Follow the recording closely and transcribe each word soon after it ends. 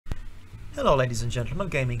Hello ladies and gentlemen,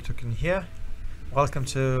 Gaming Toucan here. Welcome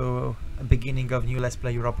to the beginning of new Let's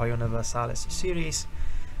Play Europa Universalis series.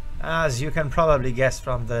 As you can probably guess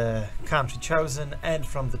from the country chosen and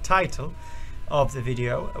from the title of the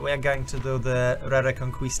video, we are going to do the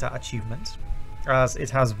Re-Reconquista achievement, as it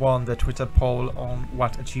has won the Twitter poll on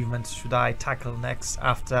what achievement should I tackle next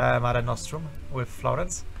after Mare Nostrum with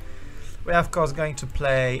Florence. We are of course going to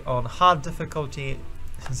play on hard difficulty,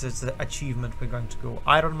 since it's the achievement we're going to go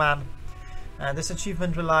Iron Man. And this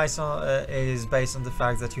achievement relies on is based on the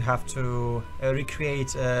fact that you have to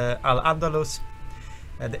recreate Al-Andalus,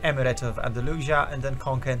 the Emirate of Andalusia, and then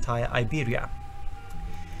conquer entire Iberia.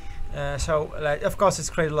 Of course,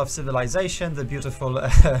 it's Cradle of Civilization. The beautiful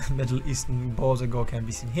Middle Eastern border can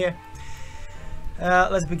be seen here.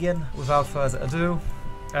 Let's begin without further ado.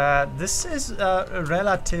 This is a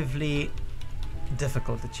relatively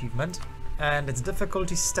difficult achievement, and its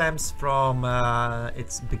difficulty stems from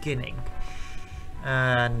its beginning.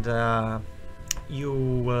 And you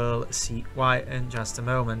will see why in just a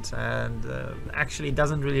moment. And actually it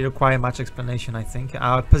doesn't really require much explanation. I think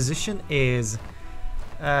our position is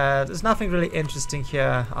there's nothing really interesting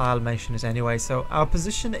here. I'll mention it anyway. So our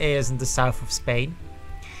position is in the south of Spain.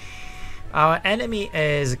 Our enemy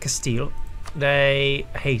is Castile. They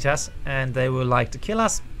hate us and they will like to kill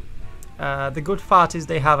us. The good part is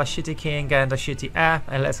they have a shitty king and a shitty heir,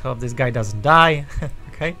 and let's hope this guy doesn't die.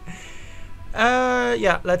 Okay.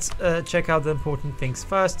 Yeah, let's check out the important things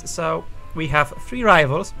first. So we have 3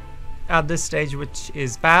 rivals at this stage, which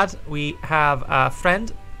is bad. We have a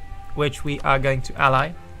friend, which we are going to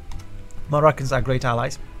ally. Moroccans are great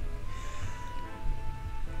allies.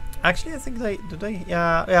 Actually, I think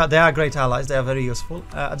yeah, they are great allies. They are very useful.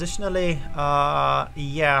 Additionally,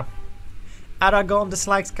 yeah, Aragon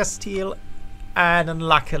dislikes Castile, and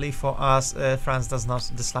unluckily for us, France does not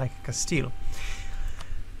dislike Castile.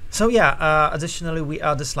 So yeah, additionally we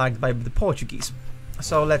are disliked by the Portuguese.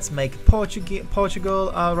 So let's make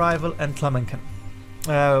Portugal our rival and Flamencan.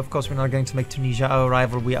 Of course we're not going to make Tunisia our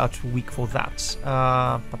rival, we are too weak for that.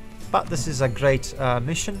 But this is a great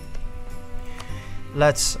mission.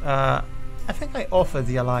 Let's, I think I offered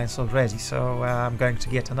the alliance already, so I'm going to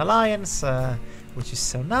get an alliance, which is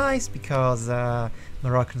so nice because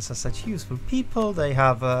Moroccans are such useful people. They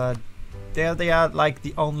have, they are like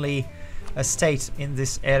the only a state in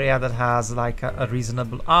this area that has like a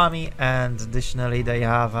reasonable army, and additionally they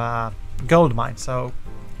have a gold mine, so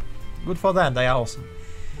good for them. They are awesome.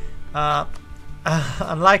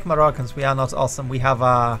 Unlike Moroccans, we are not awesome. We have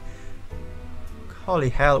a holy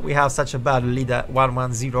hell, we have such a bad leader.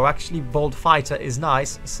 110. Actually, Bold Fighter is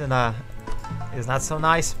nice. Sinner is not so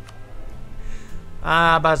nice,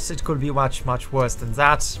 but it could be much worse than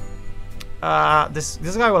that.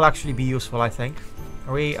 This guy will actually be useful, I think.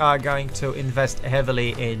 We are going to invest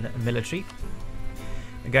heavily in military.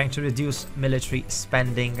 We're going to reduce military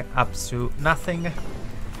spending up to nothing.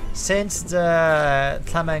 Since the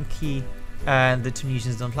Flamenki and the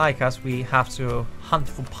Tunisians don't like us, we have to hunt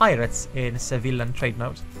for pirates in Sevillian trade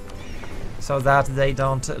node, so that they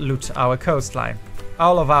don't loot our coastline.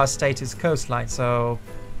 All of our state is coastline, so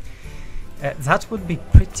that would be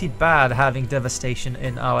pretty bad, having devastation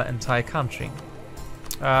in our entire country.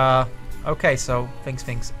 Okay, so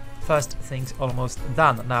first things almost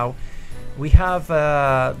done. Now we have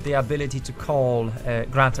the ability to call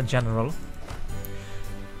grant a general.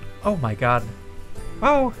 Oh my god.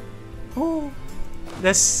 Oh,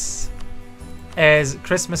 this is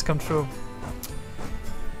Christmas come true.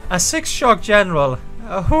 A 6-shock general.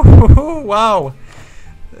 Oh, wow.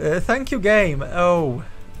 Thank you, game. Oh,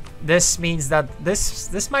 this means that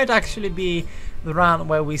this might actually be the round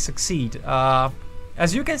where we succeed.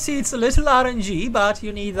 As you can see, it's a little RNG, but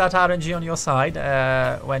you need that RNG on your side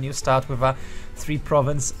when you start with a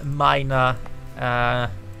 3-province minor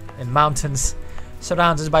in mountains,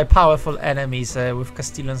 surrounded by powerful enemies, with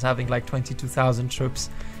Castilians having like 22,000 troops.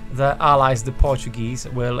 The allies, the Portuguese,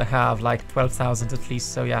 will have like 12,000 at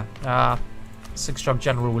least. So yeah, 6-shock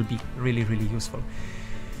general will be really useful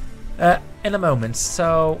in a moment.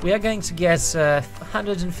 So we are going to get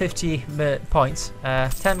 150 points,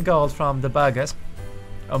 10 gold from the burghers.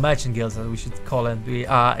 Or merchant guilds, as we should call them. We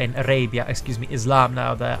are in Arabia, excuse me, Islam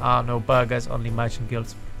now. There are no burghers, only merchant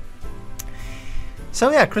guilds.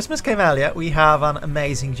 So yeah, Christmas came earlier. We have an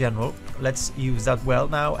amazing general. Let's use that well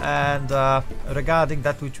now. And regarding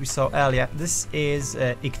that which we saw earlier, this is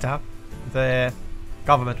ICTA, the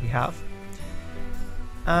government we have.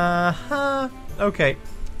 Okay,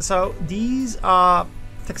 so these are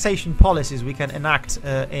taxation policies we can enact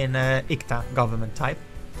in ICTA government type.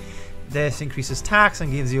 This increases tax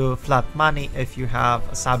and gives you flat money if you have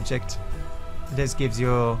a subject This gives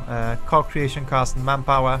you core creation cost and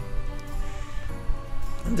manpower.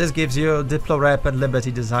 This gives you Diplo Rep and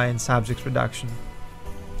Liberty Design subject reduction.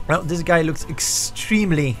 Well, this guy looks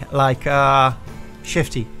extremely like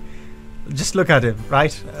Shifty. Just look at him,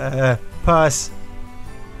 right? Purse,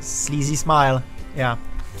 sleazy smile. Yeah.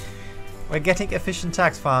 We're getting efficient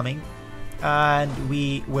tax farming, and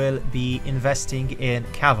we will be investing in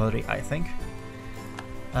cavalry, I think.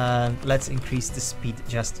 And let's increase the speed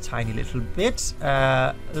just a tiny little bit.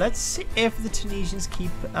 Let's see if the Tunisians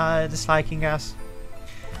keep disliking us.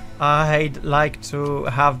 I'd like to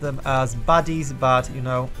have them as buddies, but you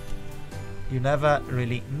know, you never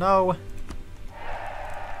really know.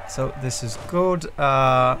 So this is good.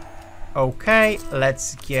 Okay,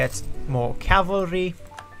 let's get more cavalry.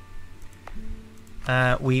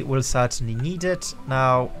 We will certainly need it.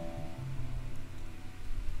 Now,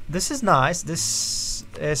 this is nice. This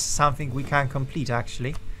is something we can complete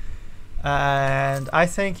actually. And I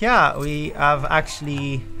think, yeah, we have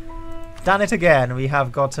actually done it again. We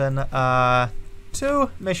have gotten 2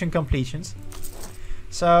 mission completions.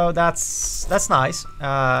 So that's nice.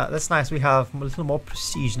 That's nice. We have a little more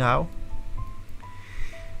prestige now.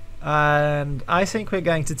 And I think we're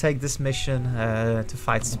going to take this mission to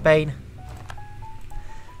fight Spain.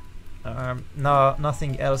 No,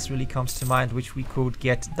 nothing else really comes to mind which we could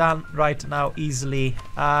get done right now easily.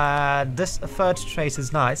 This third trait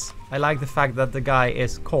is nice. I like the fact that the guy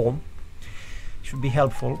is calm. Should be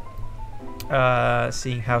helpful.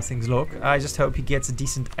 Seeing how things look. I just hope he gets a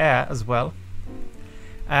decent air as well.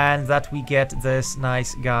 And that we get this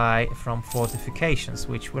nice guy from fortifications,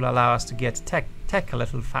 which will allow us to get tech a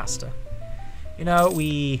little faster. You know,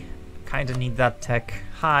 we kind of need that tech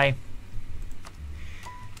high.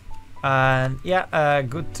 And yeah,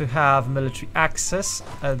 good to have military access.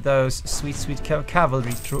 Those sweet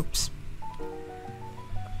cavalry troops.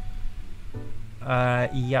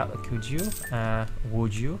 Yeah, could you?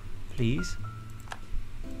 Would you, please?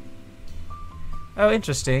 Oh,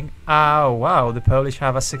 interesting. Oh, wow, the Polish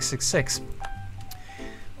have a 666.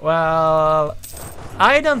 Well,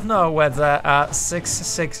 I don't know whether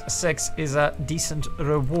 666 is a decent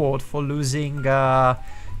reward for losing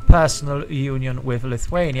personal union with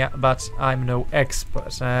Lithuania, but I'm no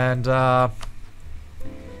expert. And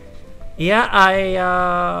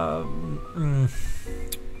yeah,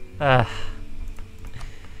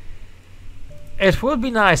 it would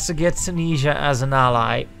be nice to get Tunisia as an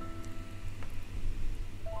ally.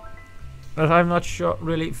 But I'm not sure,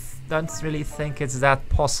 really, don't really think it's that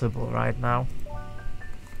possible right now.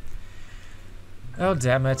 Oh,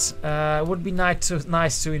 damn it. Would be nice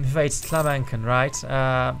to invade Tlamankan, right?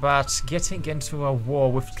 But getting into a war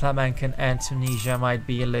with Tlamankan and Tunisia might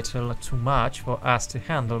be a little too much for us to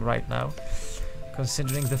handle right now.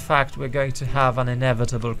 Considering the fact we're going to have an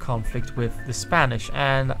inevitable conflict with the Spanish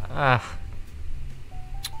and...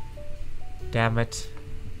 damn it.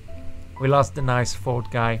 We lost the nice fort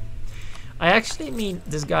guy. I actually mean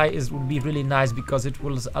this guy would be really nice because it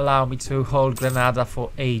will allow me to hold Granada for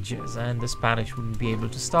ages and the Spanish wouldn't be able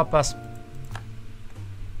to stop us.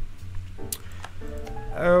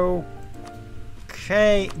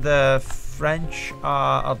 Okay, the French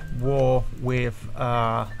are at war with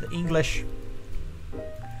the English.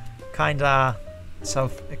 Kinda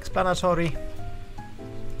self-explanatory.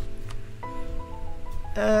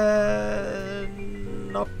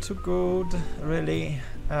 Not too good, really.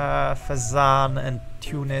 Fazan and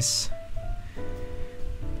Tunis.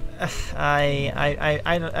 I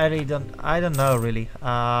don't know really.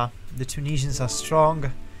 The Tunisians are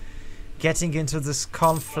strong. Getting into this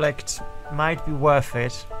conflict might be worth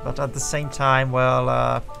it, but at the same time, well,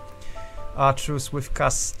 our truce with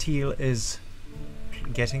Castile is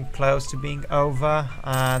getting close to being over,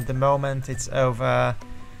 and the moment it's over,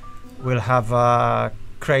 we'll have a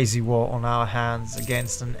crazy war on our hands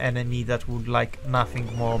against an enemy that would like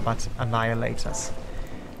nothing more but annihilate us.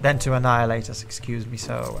 Excuse me,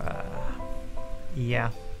 so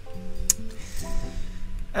yeah.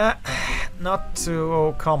 Not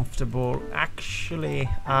too comfortable. Actually,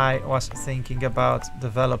 I was thinking about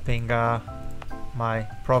developing my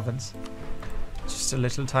province just a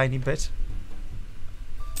little tiny bit.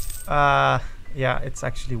 Yeah, it's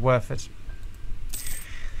actually worth it.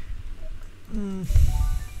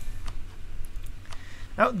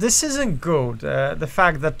 Now, this isn't good. The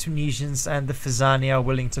fact that Tunisians and the Fazani are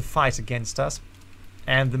willing to fight against us,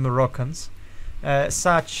 and the Moroccans,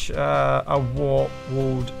 such a war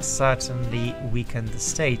would certainly weaken the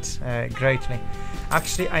state greatly.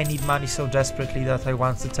 Actually, I need money so desperately that I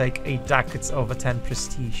want to take 8 ducats over 10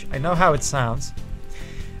 prestige. I know how it sounds,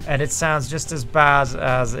 And it sounds just as bad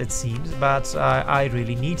as it seems, but I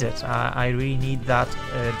really need it. I really need that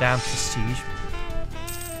damn prestige.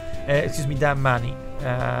 Excuse me, damn money.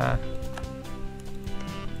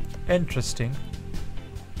 Interesting.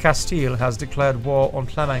 Castile has declared war on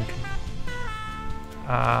Flamenco.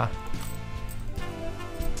 To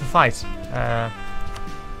fight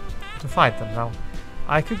them now.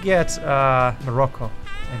 I could get Morocco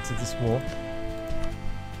into this war.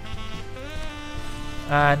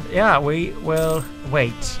 And yeah, we will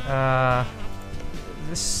wait.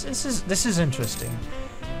 This is interesting.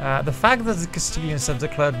 The fact that the Castilians have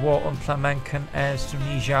declared war on Flamencan and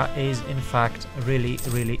Tunisia is in fact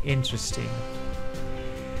really interesting.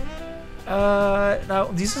 Now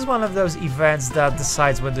this is one of those events that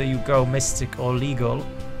decides whether you go mystic or legal.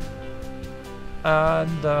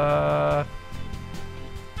 And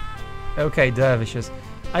okay, dervishes.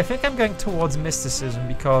 I think I'm going towards mysticism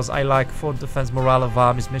because I like fort defense, morale of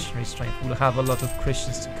armies, missionary strength. We'll have a lot of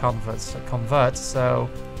Christians to convert, so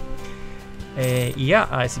yeah,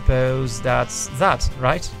 I suppose that's that,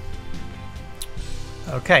 right?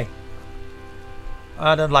 Okay.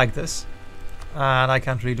 I don't like this, and I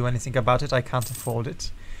can't really do anything about it. I can't afford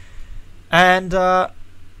it. And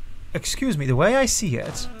excuse me, the way I see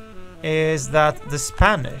it is that the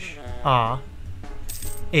Spanish are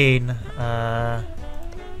in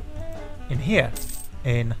here,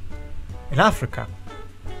 in Africa.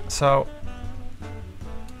 So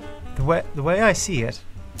the way I see it,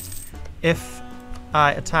 if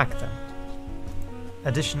I attack them,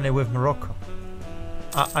 additionally with Morocco,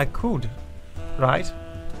 I could, right?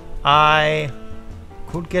 I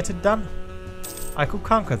could get it done. I could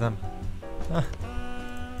conquer them.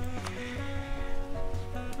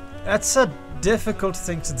 That's a difficult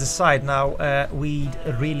thing to decide. Now we'd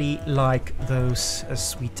really like those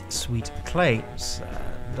sweet claims,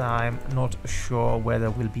 and I'm not sure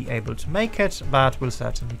whether we'll be able to make it, but we'll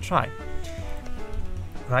certainly try.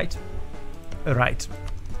 Right? Right.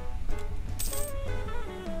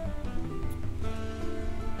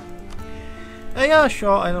 Yeah,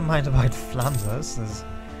 sure, I don't mind about Flanders. There's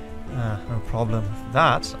no problem with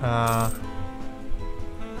that.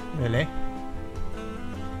 Really?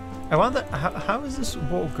 I wonder, how is this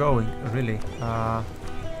war going, really?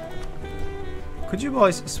 Could you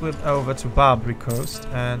boys swim over to Barbary Coast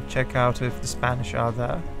and check out if the Spanish are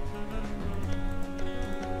there?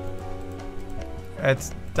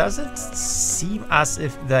 It doesn't seem as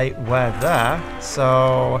if they were there,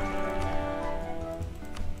 so...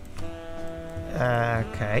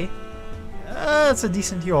 okay. It's a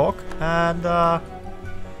decent York, and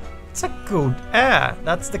it's a good heir.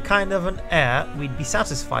 That's the kind of an heir we'd be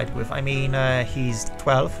satisfied with. I mean, he's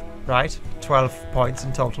 12, right? 12 points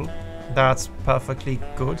in total. That's perfectly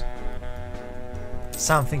good.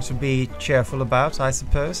 Something to be cheerful about, I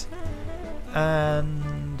suppose.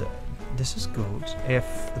 And this is good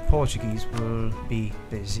if the Portuguese will be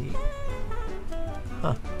busy.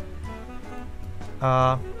 Huh.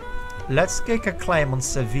 Let's take a claim on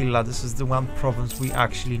Sevilla. This is the one province we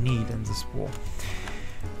actually need in this war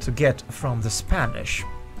to get from the Spanish.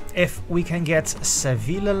 If we can get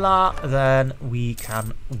Sevilla, then we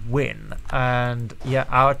can win. And yeah,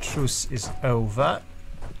 our truce is over.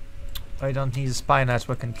 I don't need a spy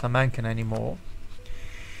network in Flamencan anymore.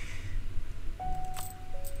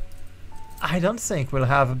 I don't think we'll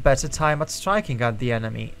have a better time at striking at the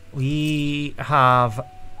enemy. We have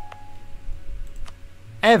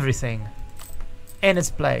everything in its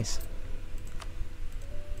place.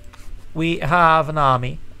 We have an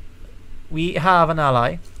army. We have an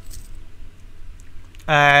ally.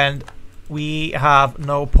 And we have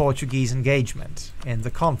no Portuguese engagement in the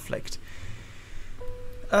conflict.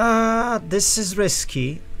 This is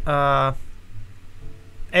risky.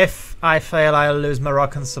 If I fail, I'll lose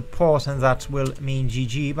Moroccan support, and that will mean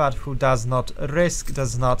GG. But who does not risk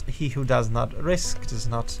does not. He who does not risk does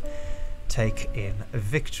not take in a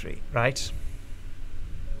victory, right?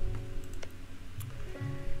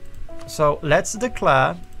 So let's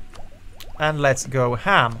declare and let's go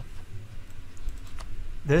ham.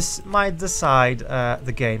 This might decide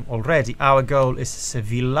the game already. Our goal is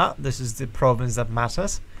Sevilla. This is the province that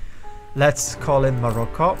matters. Let's call in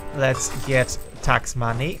Morocco. Let's get tax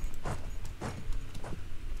money.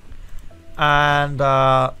 And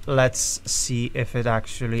let's see if it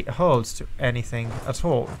actually holds to anything at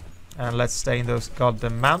all. And let's stay in those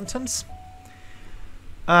goddamn mountains.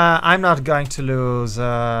 I'm not going to lose...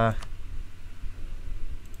 wow,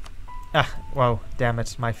 damn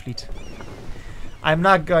it, my fleet. I'm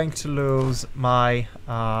not going to lose my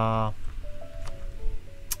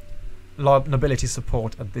nobility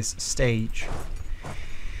support at this stage.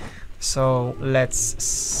 So let's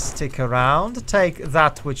stick around, take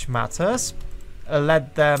that which matters,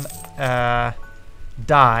 let them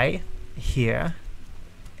die here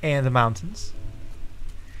in the mountains,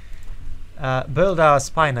 build our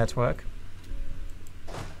spy network.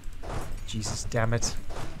 Jesus damn it.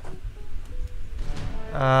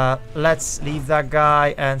 Let's leave that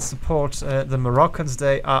guy and support the Moroccans.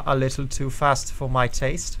 They are a little too fast for my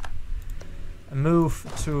taste.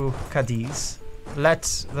 Move to Cadiz.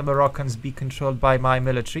 Let the Moroccans be controlled by my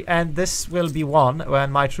military, and this will be won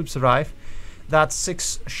when my troops arrive. That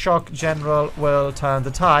 6 shock general will turn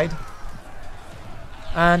the tide.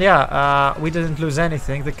 And yeah, we didn't lose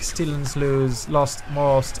anything. The Castilians lost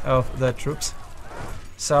most of their troops.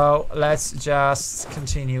 So let's just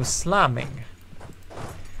continue slamming.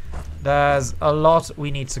 There's a lot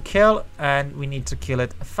we need to kill, and we need to kill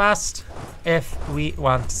it fast if we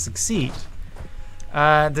want to succeed.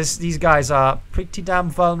 These guys are pretty damn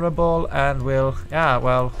vulnerable, and will, yeah,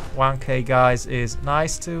 well, 1k guys is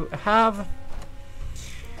nice to have.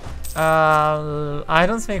 I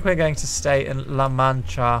don't think we're going to stay in La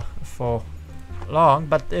Mancha for long,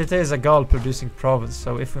 but it is a gold producing province,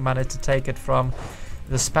 so if we manage to take it from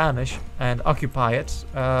the Spanish and occupy it,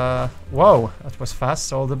 whoa, that was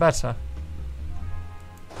fast, all the better.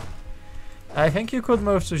 I think you could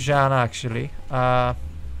move to Jeanne, actually.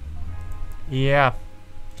 Yeah.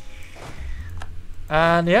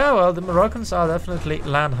 And yeah, well, the Moroccans are definitely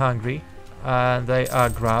land hungry, and they are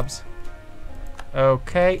grabs.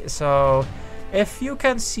 Okay, so if you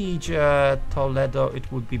can siege Toledo,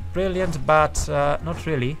 it would be brilliant, but not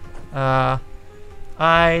really. I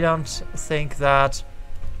don't think that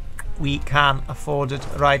we can afford it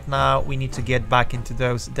right now. We need to get back into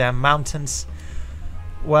those damn mountains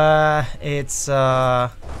where it's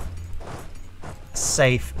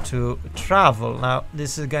safe to travel. Now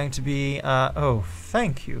this is going to be oh,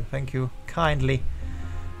 thank you kindly.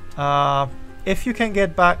 If you can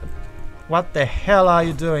get back. What the hell are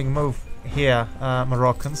you doing? Move here,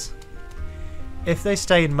 Moroccans. If they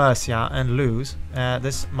stay in Murcia and lose,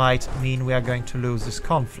 this might mean we are going to lose this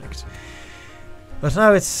conflict. But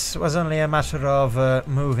now it was only a matter of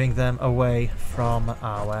moving them away from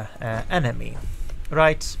our enemy.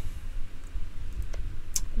 Right.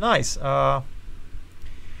 Nice. Well,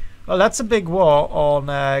 that's a big war on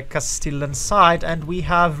Castilian side, and we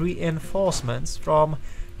have reinforcements from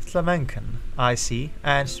Flamencan, I see,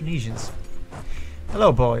 and Tunisians.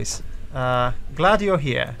 Hello, boys. Glad you're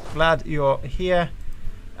here. Glad you're here,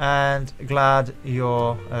 and glad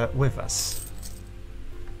you're with us.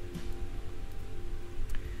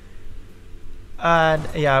 And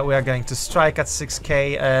yeah, we are going to strike at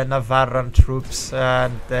 6k Navarran troops,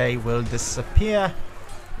 and they will disappear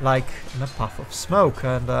like in a puff of smoke.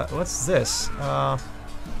 And what's this?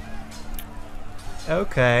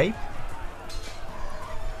 Okay.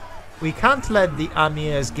 We can't let the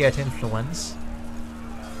Amirs get influence.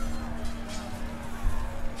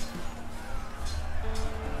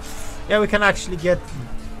 Yeah, we can actually get...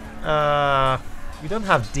 we don't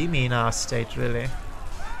have Dimi in our state, really.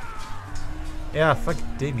 Yeah, fuck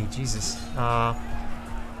Dimi, Jesus. That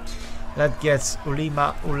gets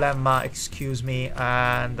Ulema, excuse me,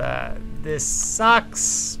 and this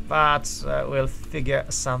sucks, but we'll figure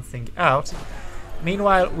something out.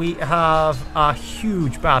 Meanwhile, we have a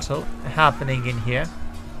huge battle happening in here.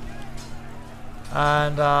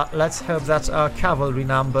 And let's hope that our cavalry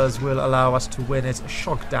numbers will allow us to win it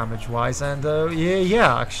shock damage wise. And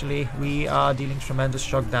yeah, actually, we are dealing tremendous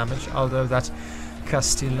shock damage, although that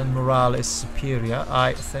Castilian morale is superior.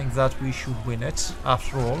 I think that we should win it,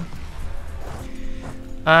 after all.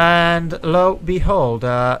 And lo behold,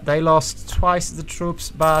 they lost twice the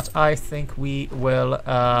troops, but I think we will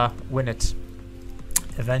win it.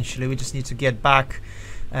 Eventually, we just need to get back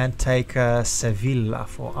and take Sevilla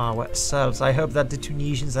for ourselves. I hope that the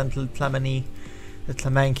Tunisians and the Tlemenki,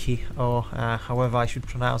 or however I should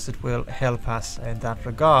pronounce it, will help us in that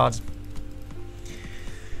regard.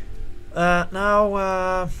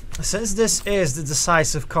 Now, since this is the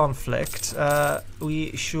decisive conflict,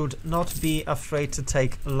 we should not be afraid to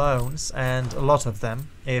take loans, and a lot of them,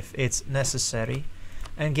 if it's necessary,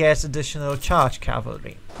 and get additional charge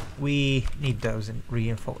cavalry. We need those in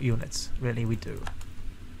reinforced units, really we do.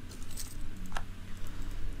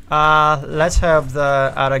 Let's hope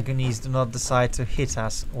the Aragonese do not decide to hit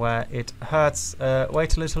us where it hurts.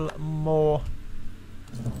 Wait a little more.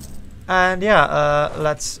 And yeah,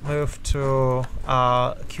 let's move to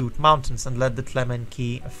our cute mountains and let the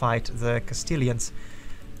Tlemenki fight the Castilians.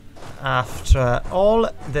 After all,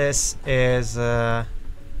 this is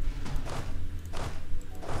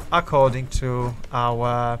according to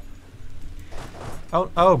our...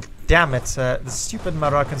 Oh damn it, the stupid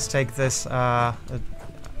Moroccans take this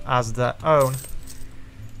as their own.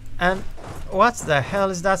 And what the hell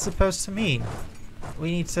is that supposed to mean?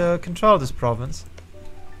 We need to control this province.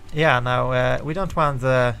 Yeah, no, we don't want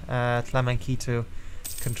the Tlemenki to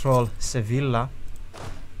control Sevilla.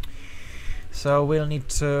 So we'll need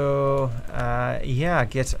to, yeah,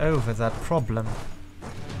 get over that problem.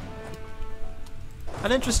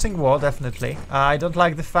 An interesting war, definitely. I don't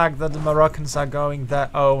like the fact that the Moroccans are going their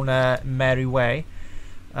own merry way.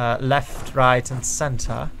 Left, right and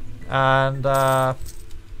center. And,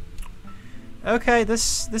 okay,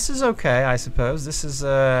 this is okay, I suppose. This is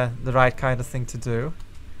the right kind of thing to do.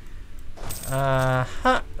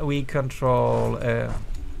 We control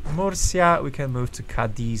Murcia. We can move to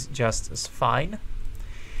Cadiz just as fine.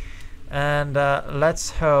 And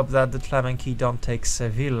let's hope that the Tlemenki don't take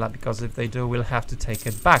Sevilla, because if they do, we'll have to take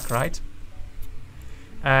it back, right?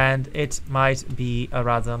 And it might be a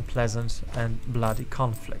rather unpleasant and bloody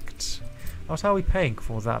conflict. What are we paying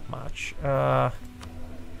for that much?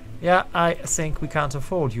 Yeah, I think we can't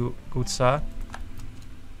afford you, good sir.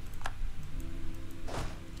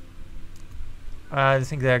 I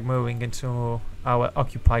think they're moving into our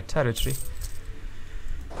occupied territory.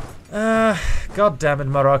 God damn it,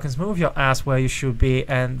 Moroccans, move your ass where you should be,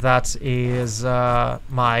 and that is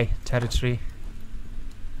my territory.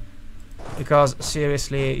 Because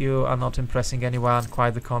seriously, you are not impressing anyone,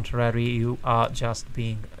 quite the contrary, you are just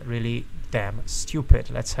being really damn stupid.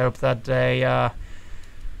 Let's hope that they...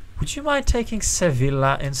 would you mind taking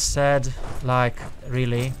Sevilla instead? Like,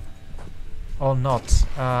 really? Or not?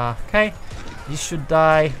 Okay, you should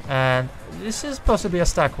die, and this is possibly a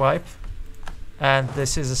stack wipe. And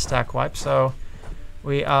this is a stack wipe, so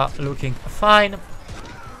we are looking fine.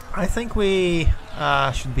 I think we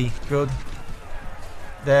should be good.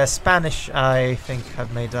 The Spanish, I think,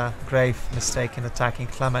 have made a grave mistake in attacking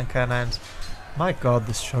Tlemenken, and my god,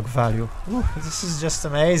 this shock value. Ooh, this is just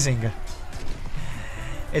amazing.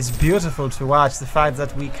 It's beautiful to watch, the fact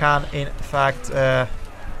that we can, in fact,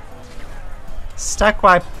 stack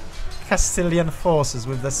wipe Castilian forces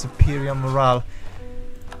with the superior morale.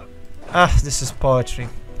 This is poetry.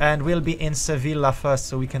 And we'll be in Sevilla first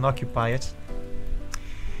so we can occupy it.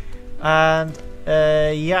 And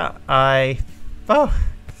yeah, oh,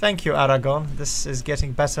 thank you, Aragon. This is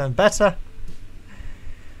getting better and better.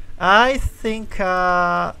 I think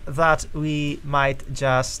that we might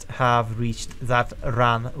just have reached that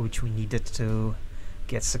run which we needed to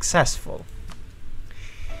get successful.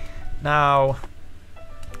 Now,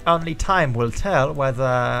 only time will tell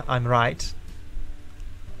whether I'm right.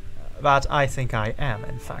 But I think I am,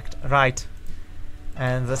 in fact, right.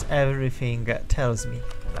 And that everything tells me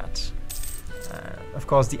that. Of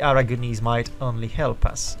course, the Aragonese might only help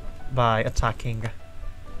us by attacking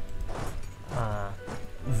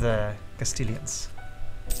the Castilians.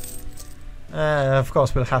 Of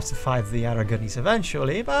course, we'll have to fight the Aragonese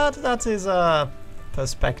eventually, but that is a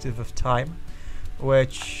perspective of time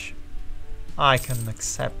which I can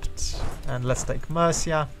accept. And let's take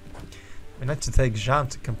Murcia. We need to take Jean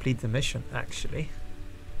to complete the mission, actually.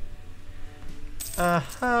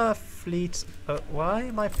 Fleet. Why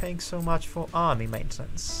am I paying so much for army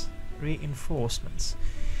maintenance? Reinforcements.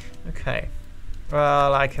 Okay.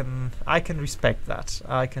 Well, I can respect that.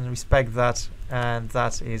 I can respect that, and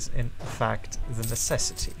that is in fact the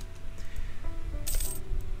necessity.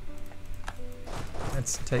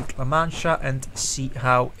 Let's take La Mancha and see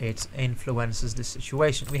how it influences the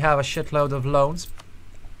situation. We have a shitload of loans.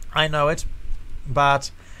 I know it,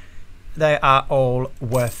 but they are all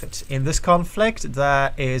worth it. In this conflict,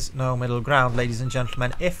 there is no middle ground, ladies and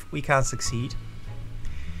gentlemen. If we can succeed,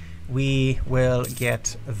 we will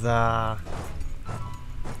get the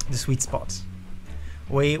sweet spot.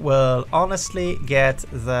 We will honestly get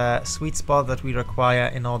the sweet spot that we require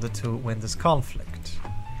in order to win this conflict.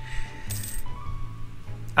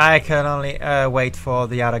 I can only wait for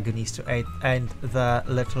the Aragonese to end the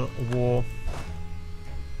little war.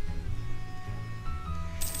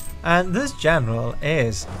 And this general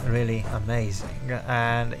is really amazing,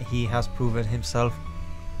 and he has proven himself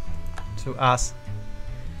to us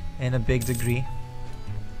in a big degree.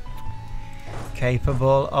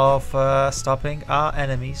 Capable of stopping our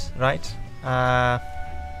enemies, right?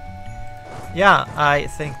 Yeah, I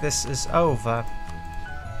think this is over.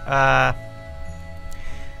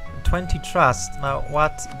 20 trust. Now,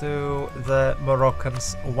 what do the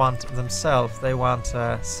Moroccans want themselves? They want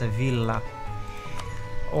Sevilla.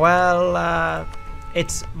 Well,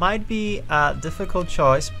 it might be a difficult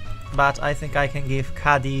choice, but I think I can give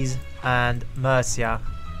Cadiz and Murcia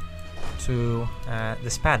to the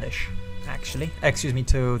Spanish, actually. Excuse me,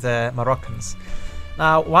 to the Moroccans.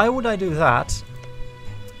 Now, why would I do that?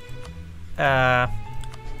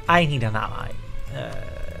 I need an ally.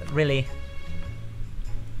 Really?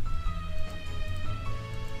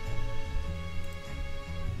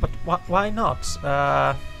 But why not?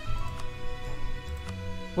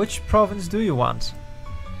 Which province do you want?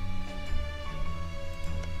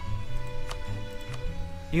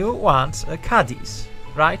 You want Cadiz,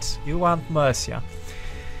 right? You want Murcia.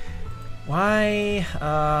 Why?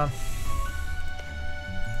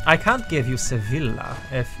 I can't give you Sevilla.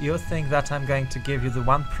 If you think that I'm going to give you the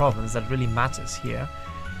one province that really matters here,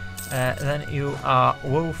 then you are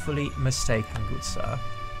woefully mistaken, good sir.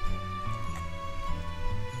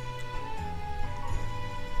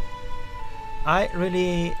 I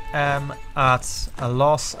really am at a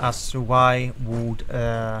loss as to why would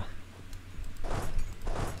the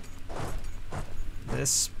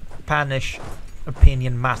Spanish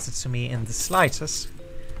opinion matter to me in the slightest.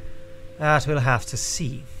 That we'll have to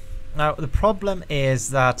see. Now the problem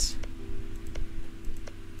is that,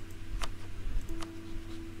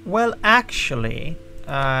 well, actually,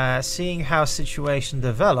 seeing how situation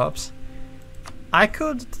develops, I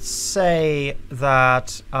could say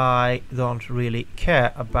that I don't really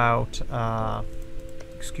care about,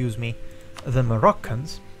 excuse me, the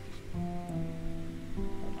Moroccans,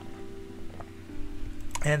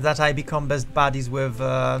 and that I become best buddies with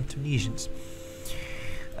Tunisians.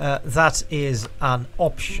 That is an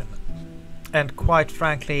option, and quite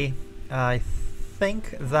frankly, I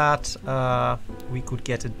think that we could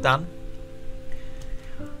get it done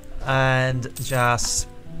and just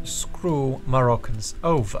screw Moroccans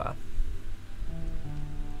over.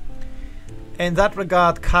 In that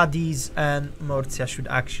regard, Cadiz and Murcia should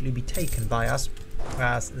actually be taken by us,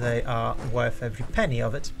 as they are worth every penny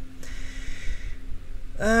of it.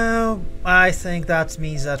 I think that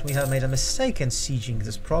means that we have made a mistake in sieging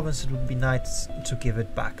this province. It would be nice to give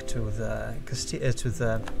it back to the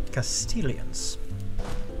Castilians.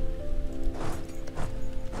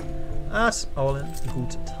 That's all in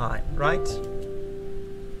good time, right?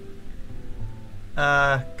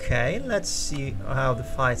 Okay, let's see how the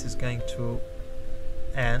fight is going to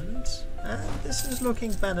end. This is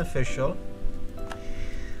looking beneficial.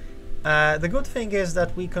 The good thing is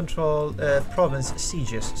that we control province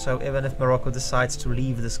sieges, so even if Morocco decides to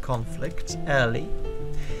leave this conflict early,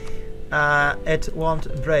 it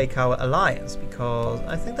won't break our alliance, because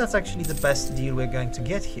I think that's actually the best deal we're going to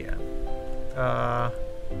get here.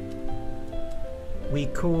 We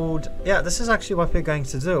could... yeah, this is actually what we're going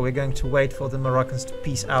to do. We're going to wait for the Moroccans to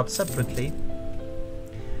peace out separately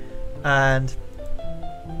and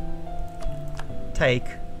take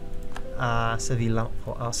Sevilla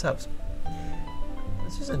for ourselves.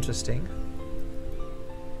 This is interesting.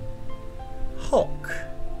 Hawk.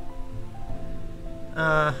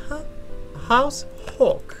 House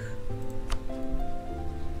Hawk.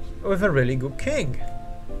 With a really good king.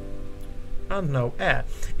 And no heir.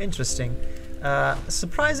 Interesting.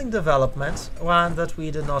 Surprising development, one that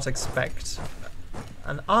we did not expect.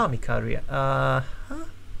 An army carrier.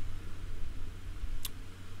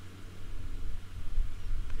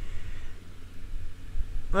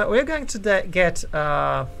 Well, we're going to get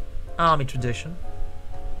army tradition,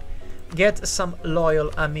 get some loyal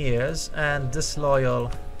amirs and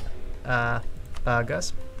disloyal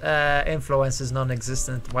burghers. Influence is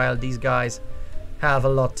non-existent, while these guys have a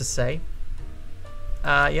lot to say.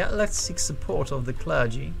 Yeah, let's seek support of the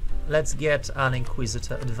clergy. Let's get an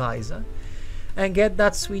Inquisitor advisor and get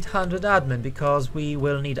that sweet 100 admin, because we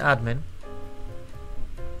will need admin.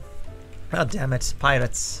 God damn it,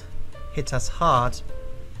 pirates hit us hard.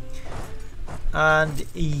 And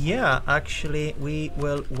yeah, actually we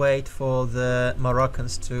will wait for the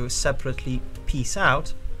Moroccans to separately peace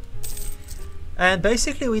out. And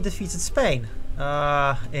basically we defeated Spain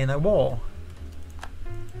in a war.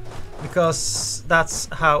 Because that's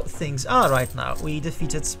how things are right now. We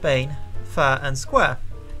defeated Spain fair and square.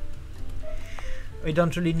 We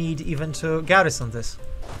don't really need even to garrison this.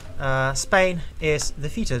 Spain is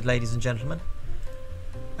defeated, ladies and gentlemen.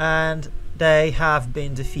 And they have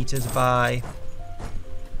been defeated by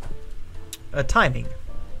timing.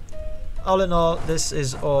 All in all, this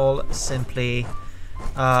is all simply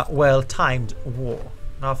a well-timed war.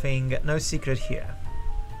 Nothing, no secret here.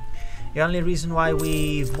 The only reason why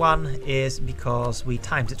we've won is because we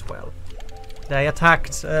timed it well. They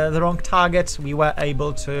attacked the wrong target. We were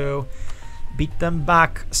able to beat them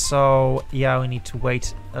back. So yeah, we need to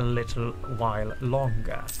wait a little while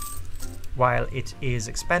longer. While it is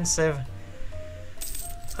expensive,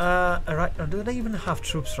 Right, do they even have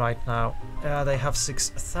troops right now? They have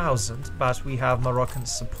 6,000, but we have Moroccan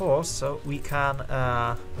support, so we can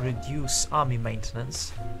reduce army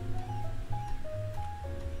maintenance.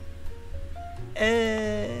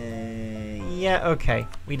 Yeah, okay.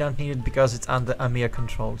 We don't need it because it's under Amir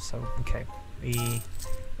control, so okay.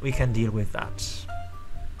 We can deal with that.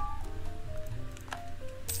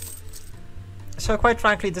 So quite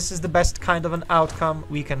frankly, this is the best kind of an outcome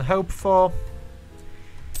we can hope for.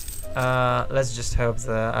 Let's just hope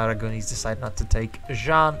the Aragonese decide not to take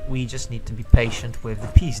Jean. We just need to be patient with the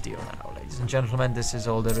peace deal now, ladies and gentlemen. This is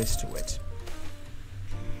all there is to it.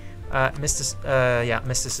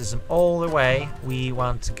 Mysticism all the way. We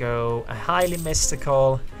want to go highly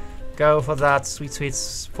mystical. Go for that sweet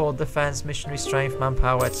for defense, missionary strength,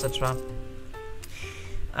 manpower, etc.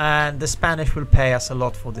 And the Spanish will pay us a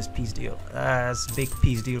lot for this peace deal. There's a big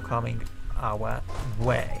peace deal coming our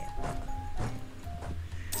way.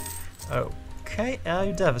 Okay,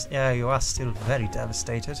 you are still very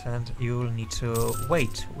devastated, and you'll need to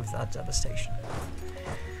wait with that devastation.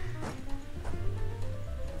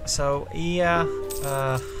 So yeah,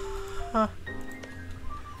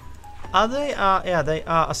 they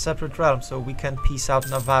are a separate realm, so we can piece out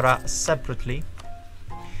Navarra separately,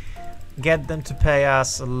 get them to pay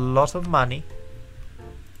us a lot of money,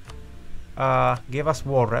 give us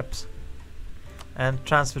war reps, and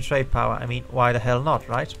transfer trade power. I mean, why the hell not,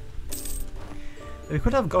 right? We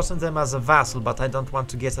could have gotten them as a vassal, but I don't want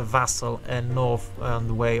to get a vassal in north on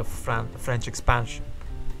the way of French expansion.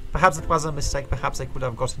 Perhaps it was a mistake, perhaps I could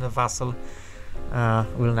have gotten a vassal.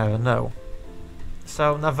 We'll never know.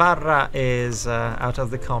 So Navarra is out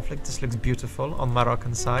of the conflict. This looks beautiful on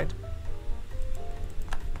Moroccan side.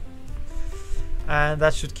 And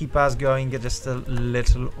that should keep us going just a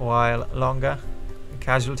little while longer,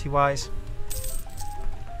 casualty-wise.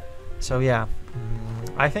 So yeah.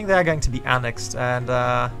 I think they are going to be annexed, and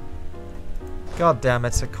god damn,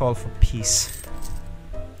 it's a call for peace.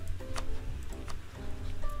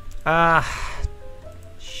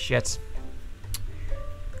 Shit.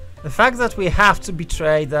 The fact that we have to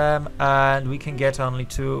betray them and we can get only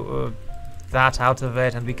that out of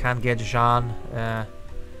it, and we can't get Jean,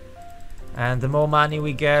 and the more money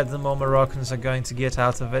we get, the more Moroccans are going to get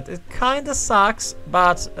out of it. It kinda sucks,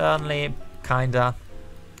 but only kinda.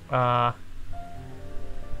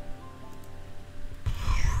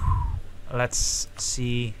 Let's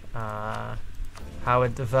see how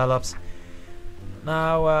it develops.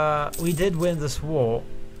 Now, we did win this war,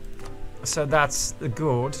 so that's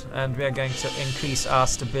good, and we are going to increase our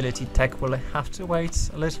stability. Tech will have to wait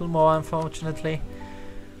a little more, unfortunately.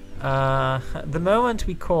 The moment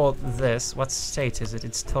we call this, what state is it?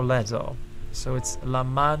 It's Toledo. So it's La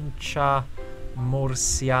Mancha,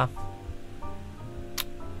 Murcia,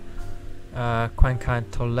 Cuenca and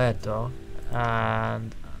Toledo.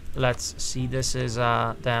 And let's see, this is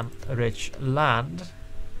a damn rich land.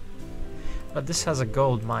 But this has a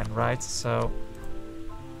gold mine, right? So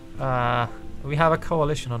we have a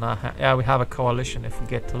coalition on our hand. Yeah, we have a coalition if we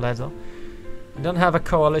get Toledo. We don't have a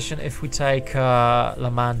coalition if we take La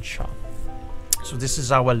Mancha. So this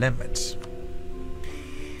is our limit.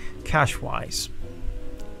 Cash-wise.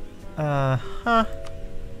 Yeah,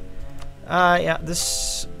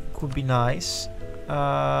 this could be nice.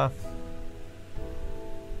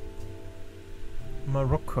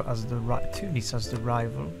 Morocco as the Tunis as the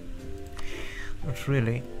rival. Not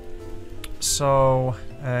really. So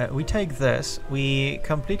we take this. We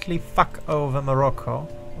completely fuck over Morocco,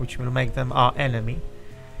 which will make them our enemy.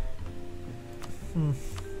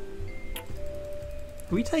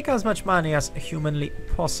 We take as much money as humanly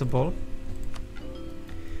possible,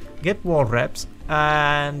 get war reps,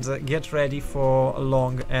 and get ready for a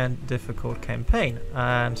long and difficult campaign.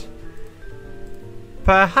 And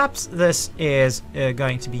perhaps this is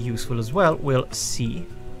going to be useful as well. We'll see.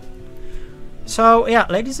 So yeah,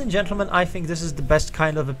 ladies and gentlemen, I think this is the best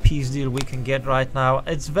kind of a peace deal we can get right now.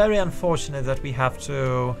 It's very unfortunate that we have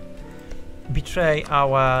to betray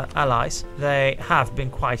our allies. They have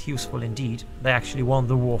been quite useful indeed. They actually won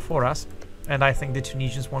the war for us, and I think the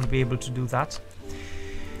Tunisians won't be able to do that.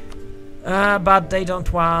 But they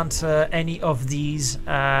don't want any of these,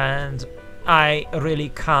 and I really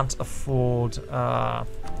can't afford.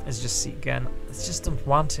 Let's just see again. I just don't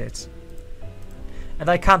want it. And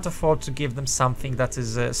I can't afford to give them something that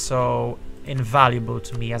is so invaluable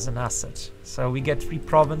to me as an asset. So we get 3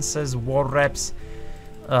 provinces, war reps,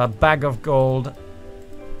 a bag of gold,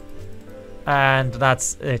 and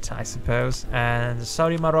that's it, I suppose. And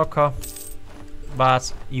sorry, Morocco,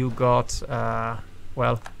 but you got,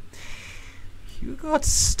 well, you got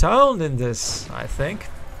stoned in this, I think.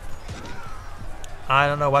 I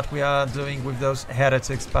don't know what we are doing with those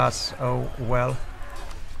heretics, but oh well.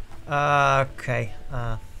 Okay.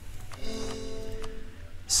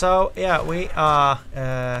 So yeah, we are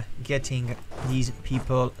getting these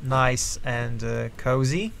people nice and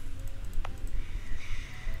cozy.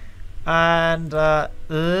 And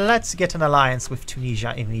let's get an alliance with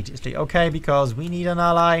Tunisia immediately, okay? Because we need an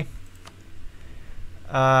ally.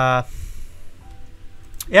 Yeah,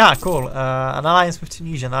 cool. An alliance with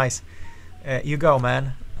Tunisia, nice. You go,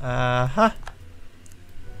 man. I'm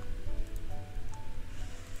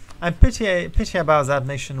pity about that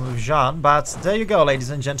mission with Jean, but there you go, ladies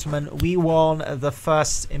and gentlemen. We won the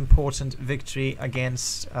first important victory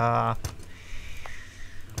against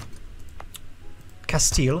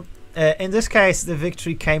Castile. In this case, the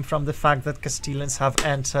victory came from the fact that Castilians have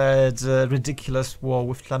entered a ridiculous war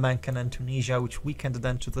with Flamencan and Tunisia, which weakened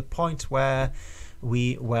them to the point where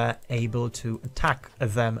we were able to attack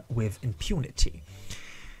them with impunity.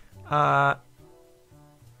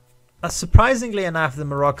 Surprisingly enough, the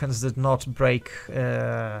Moroccans did not break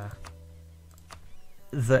the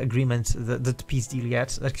agreement, the peace deal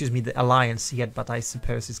yet. Excuse me, the alliance yet, but I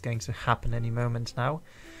suppose it's going to happen any moment now.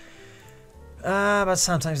 But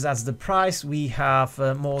sometimes that's the price. We have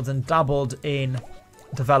more than doubled in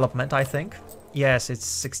development, I think. Yes, it's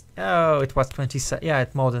 6. Oh, it was 27. Yeah,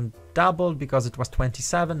 it more than doubled because it was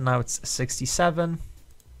 27. Now it's 67.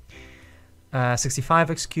 65,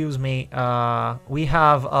 excuse me. We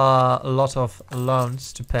have a lot of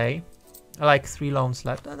loans to pay. Like 3 loans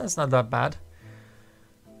left. That's not that bad.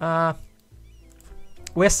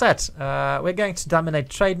 We're set. We're going to dominate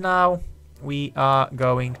trade now. We are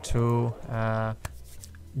going to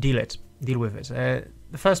deal with it.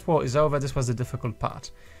 The first war is over. This was the difficult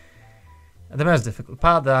part. The most difficult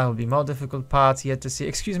part. There will be more difficult parts yet to see.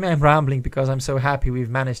 Excuse me, I'm rambling because I'm so happy we've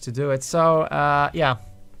managed to do it. So, yeah.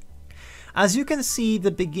 As you can see,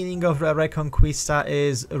 the beginning of Re-Reconquista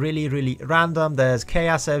is really, really random. There's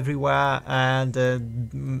chaos everywhere, and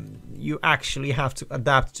you actually have to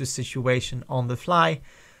adapt to situation on the fly,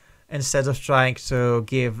 instead of trying to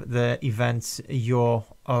give the events your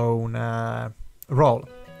own role.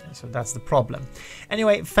 So that's the problem.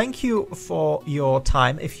 Anyway, thank you for your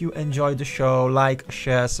time. If you enjoyed the show, like,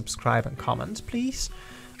 share, subscribe, and comment, please.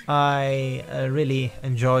 I really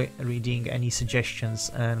enjoy reading any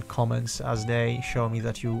suggestions and comments, as they show me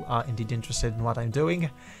that you are indeed interested in what I'm doing.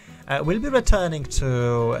 We'll be returning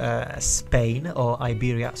to Spain or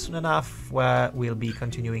Iberia soon enough, where we'll be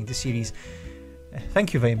continuing the series.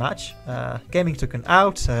 Thank you very much. Gaming Toucan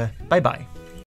out. Bye bye.